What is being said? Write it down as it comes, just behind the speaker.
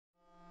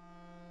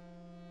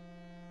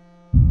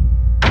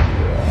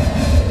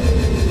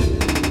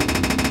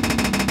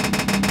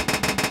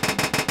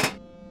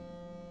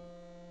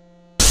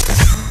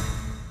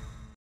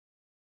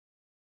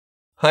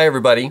Hi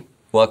everybody,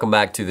 welcome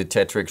back to the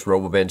TETRIX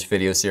RoboBench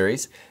video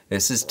series.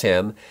 This is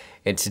Tim,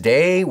 and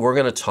today we're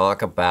going to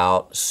talk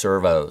about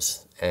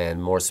servos,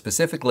 and more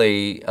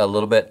specifically a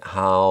little bit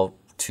how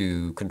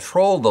to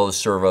control those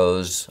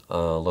servos a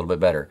little bit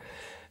better.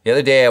 The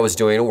other day I was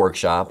doing a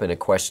workshop and a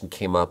question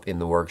came up in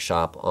the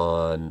workshop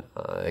on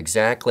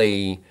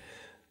exactly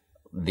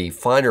the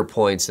finer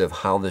points of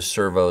how the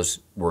servos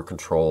were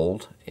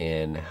controlled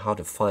and how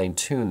to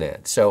fine-tune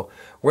that. So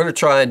we're going to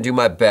try and do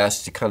my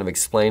best to kind of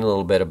explain a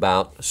little bit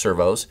about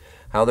servos,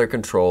 how they're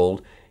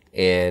controlled,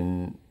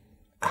 and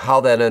how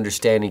that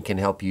understanding can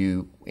help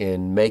you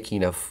in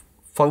making a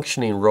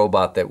functioning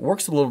robot that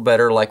works a little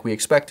better like we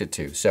expect it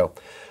to. So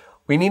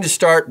we need to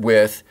start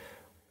with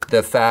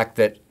the fact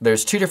that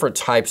there's two different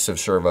types of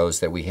servos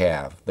that we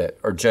have that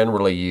are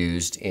generally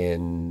used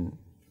in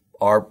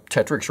our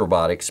TETRIX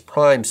robotics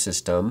prime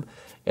system,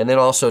 and then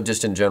also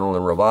just in general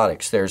in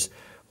robotics. There's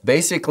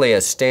basically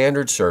a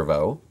standard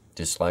servo,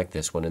 just like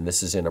this one, and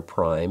this is in a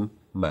prime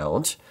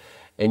mount.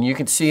 And you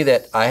can see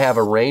that I have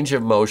a range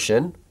of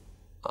motion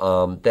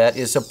that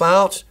is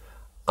about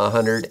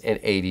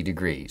 180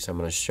 degrees. I'm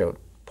going to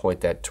point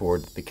that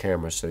toward the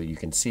camera so you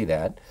can see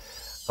that.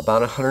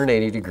 About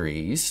 180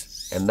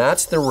 degrees, and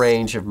that's the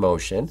range of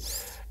motion.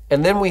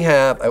 And then we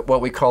have what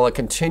we call a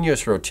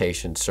continuous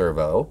rotation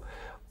servo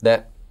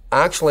that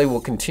actually will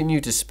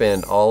continue to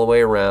spin all the way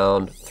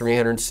around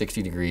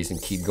 360 degrees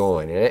and keep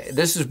going. And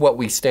this is what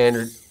we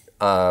standard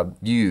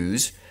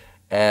use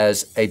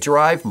as a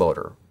drive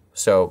motor.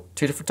 So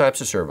two different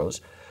types of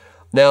servos.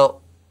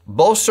 Now,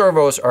 both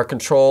servos are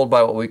controlled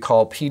by what we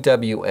call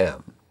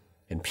PWM.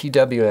 And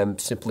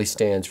PWM simply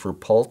stands for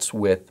pulse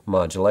width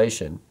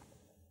modulation.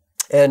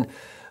 And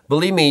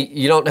believe me,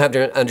 you don't have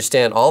to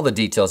understand all the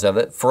details of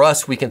it. For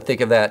us, we can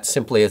think of that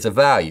simply as a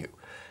value.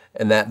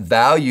 And that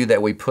value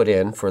that we put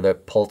in for the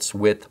pulse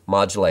width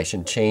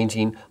modulation,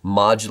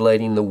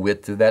 modulating the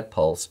width of that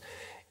pulse,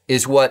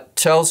 is what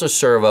tells a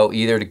servo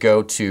either to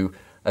go to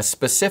a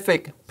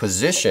specific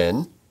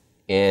position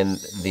in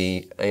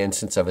the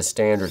instance of a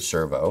standard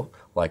servo,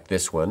 like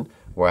this one,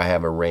 where I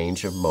have a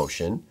range of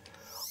motion,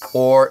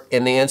 or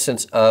in the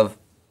instance of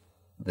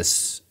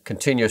this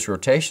continuous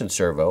rotation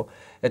servo,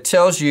 it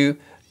tells you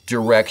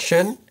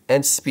direction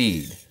and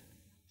speed.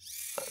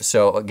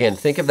 So again,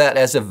 think of that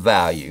as a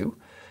value.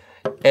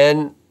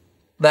 And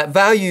that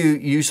value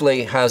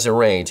usually has a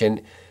range,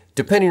 and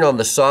depending on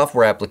the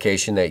software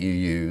application that you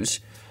use,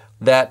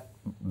 that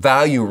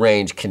value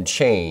range can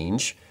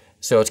change.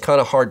 So it's kind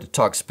of hard to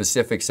talk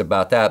specifics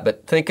about that,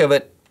 but think of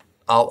it,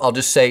 I'll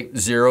just say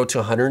 0 to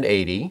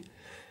 180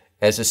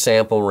 as a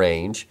sample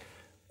range.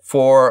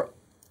 For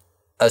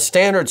a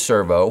standard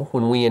servo,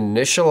 when we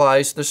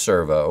initialize the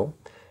servo,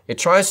 it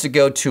tries to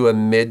go to a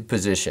mid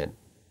position.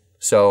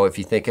 So if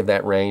you think of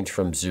that range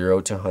from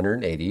 0 to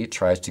 180, it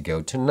tries to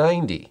go to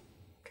 90,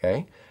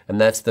 okay?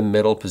 And that's the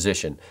middle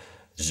position.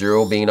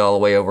 0 being all the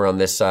way over on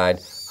this side,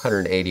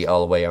 180 all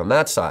the way on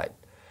that side.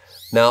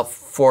 Now,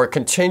 for a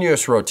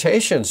continuous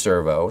rotation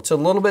servo, it's a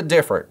little bit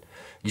different.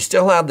 You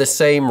still have the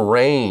same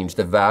range,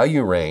 the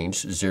value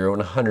range, 0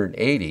 to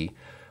 180,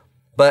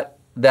 but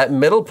that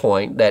middle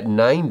point, that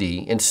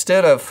 90,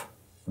 instead of,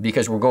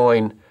 because we're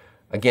going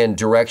again,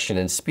 direction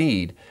and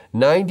speed,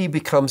 90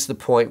 becomes the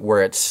point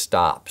where it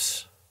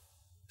stops.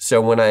 So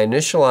when I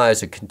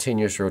initialize a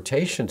continuous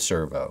rotation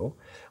servo,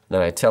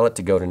 then I tell it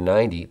to go to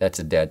 90, that's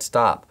a dead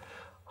stop.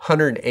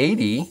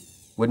 180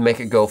 would make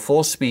it go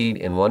full speed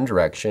in one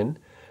direction.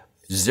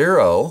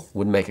 0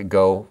 would make it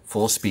go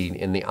full speed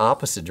in the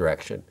opposite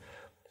direction.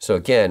 So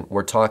again,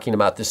 we're talking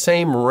about the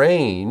same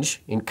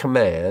range in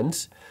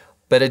commands,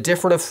 but a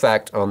different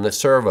effect on the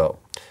servo.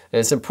 And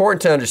it's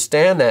important to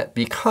understand that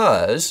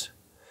because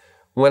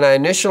when I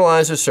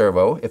initialize a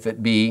servo, if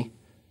it be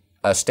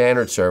a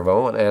standard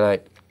servo, and I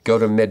go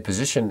to mid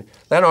position,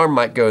 that arm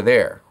might go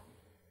there.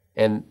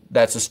 And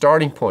that's a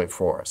starting point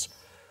for us.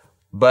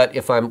 But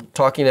if I'm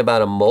talking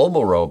about a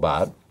mobile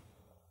robot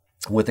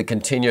with a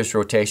continuous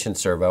rotation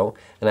servo,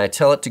 and I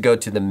tell it to go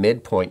to the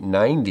midpoint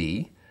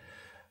 90,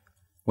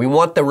 we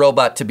want the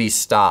robot to be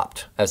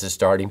stopped as a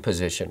starting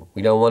position.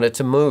 We don't want it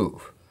to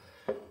move.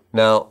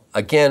 Now,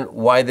 again,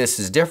 why this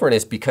is different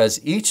is because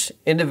each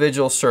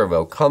individual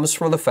servo comes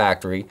from the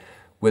factory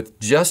with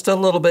just a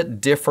little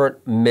bit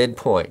different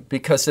midpoint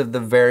because of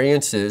the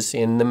variances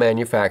in the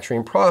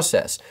manufacturing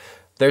process.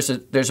 There's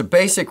a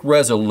basic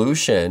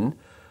resolution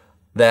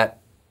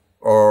that,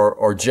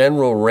 or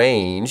general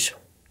range,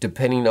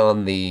 depending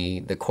on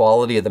the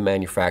quality of the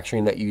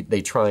manufacturing that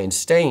they try and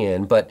stay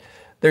in, but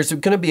there's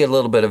going to be a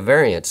little bit of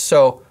variance.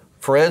 So,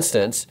 for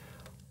instance,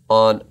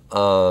 on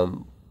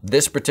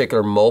this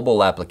particular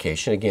mobile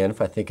application, again,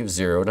 if I think of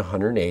 0 to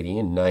 180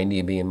 and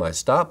 90 being my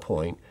stop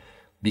point,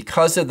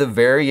 because of the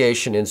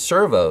variation in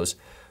servos,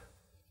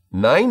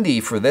 90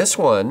 for this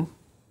one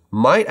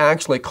might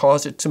actually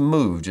cause it to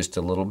move just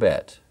a little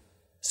bit.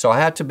 So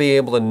I have to be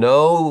able to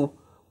know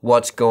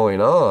what's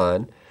going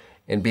on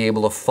and be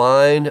able to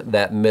find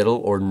that middle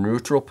or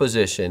neutral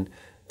position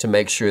to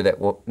make sure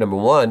that, number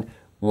one,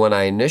 when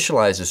I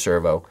initialize a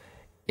servo,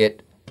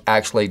 it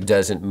actually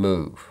doesn't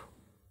move.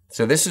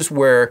 So this is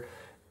where,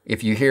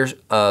 if you hear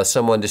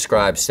someone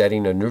describe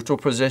setting a neutral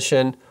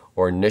position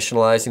or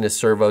initializing a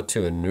servo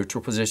to a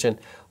neutral position,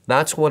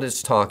 that's what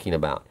it's talking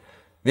about.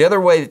 The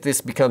other way that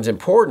this becomes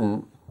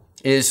important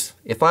is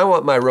if I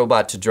want my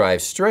robot to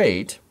drive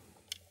straight,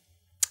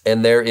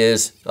 and there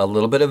is a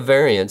little bit of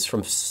variance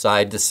from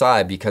side to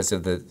side because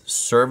of the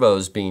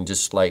servos being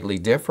just slightly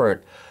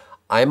different,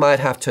 I might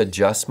have to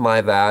adjust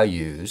my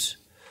values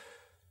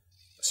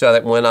so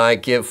that when I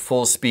give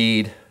full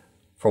speed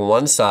from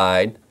one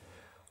side,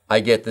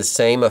 I get the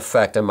same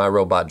effect and my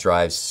robot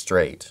drives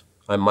straight.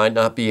 I might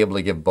not be able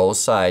to give both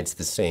sides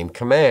the same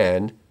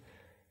command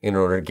in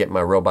order to get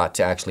my robot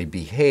to actually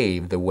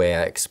behave the way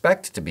I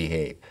expect it to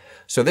behave.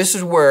 So this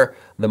is where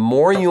the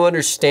more you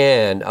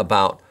understand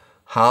about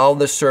how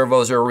the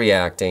servos are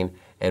reacting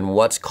and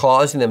what's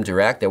causing them to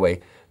react that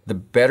way, the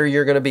better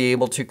you're going to be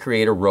able to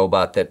create a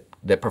robot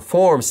that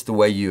performs the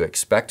way you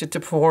expect it to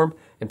perform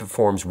and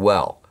performs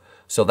well.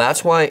 So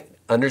that's why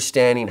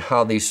understanding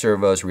how these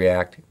servos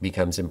react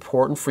becomes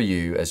important for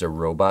you as a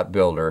robot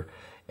builder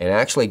and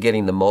actually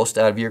getting the most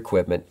out of your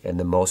equipment and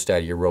the most out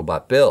of your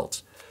robot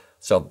builds.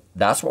 So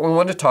that's what we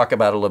want to talk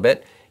about a little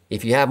bit.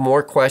 If you have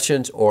more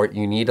questions or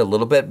you need a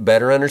little bit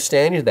better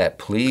understanding of that,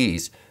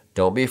 please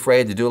don't be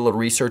afraid to do a little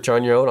research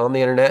on your own on the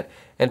internet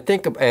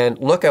and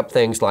look up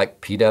things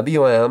like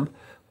PWM,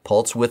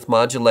 pulse width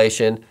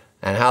modulation,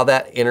 and how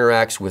that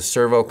interacts with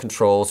servo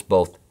controls,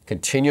 both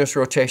continuous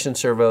rotation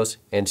servos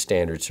and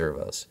standard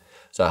servos.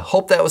 So I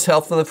hope that was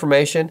helpful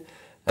information.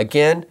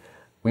 Again,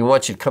 we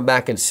want you to come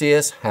back and see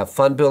us, have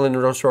fun building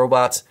those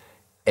robots,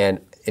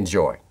 and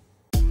enjoy.